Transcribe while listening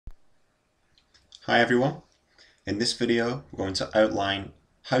Hi everyone, in this video we're going to outline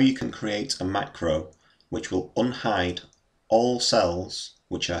how you can create a macro which will unhide all cells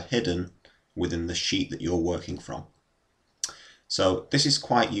which are hidden within the sheet that you're working from. So this is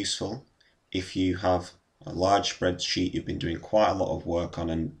quite useful if you have a large spreadsheet you've been doing quite a lot of work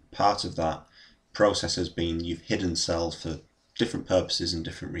on, and part of that process has been you've hidden cells for different purposes and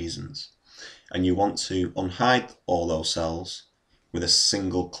different reasons, and you want to unhide all those cells with a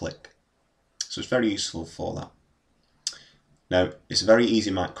single click. So it's very useful for that. Now, it's a very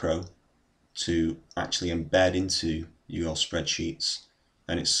easy macro to actually embed into your spreadsheets,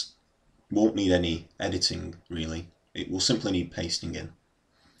 and it won't need any editing really. It will simply need pasting in.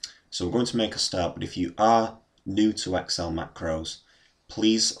 So we're going to make a start, but if you are new to Excel macros,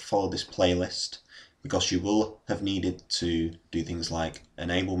 please follow this playlist, because you will have needed to do things like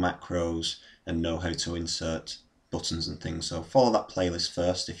enable macros and know how to insert buttons and things. So follow that playlist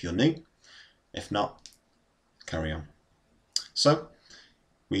first if you're new. If not, carry on. So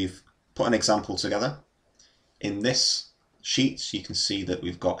we've put an example together. In this sheet you can see that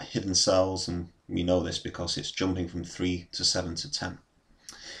we've got hidden cells, and we know this because it's jumping from 3 to 7 to 10.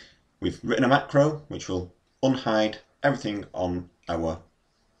 We've written a macro which will unhide everything on our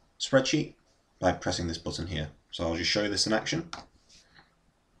spreadsheet by pressing this button here. So I'll just show you this in action.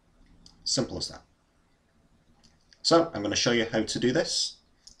 Simple as that. So I'm going to show you how to do this.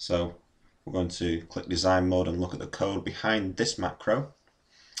 So we're going to click design mode and look at the code behind this macro.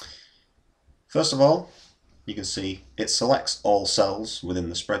 First of all, you can see it selects all cells within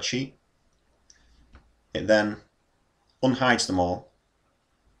the spreadsheet. It then unhides them all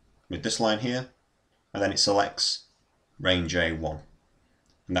with this line here, and then it selects range A1,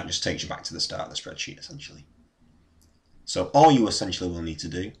 and that just takes you back to the start of the spreadsheet essentially. So all you essentially will need to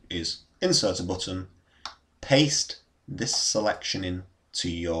do is insert a button, paste this selection into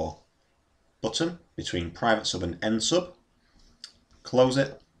your button between private sub and end sub, close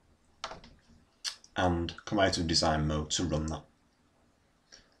it, and come out of design mode to run that.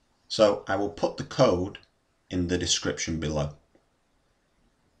 So I will put the code in the description below.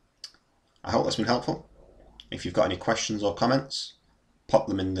 I hope that's been helpful. If you've got any questions or comments, pop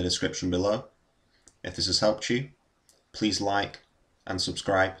them in the description below. If this has helped you, please like and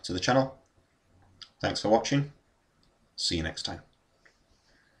subscribe to the channel. Thanks for watching. See you next time.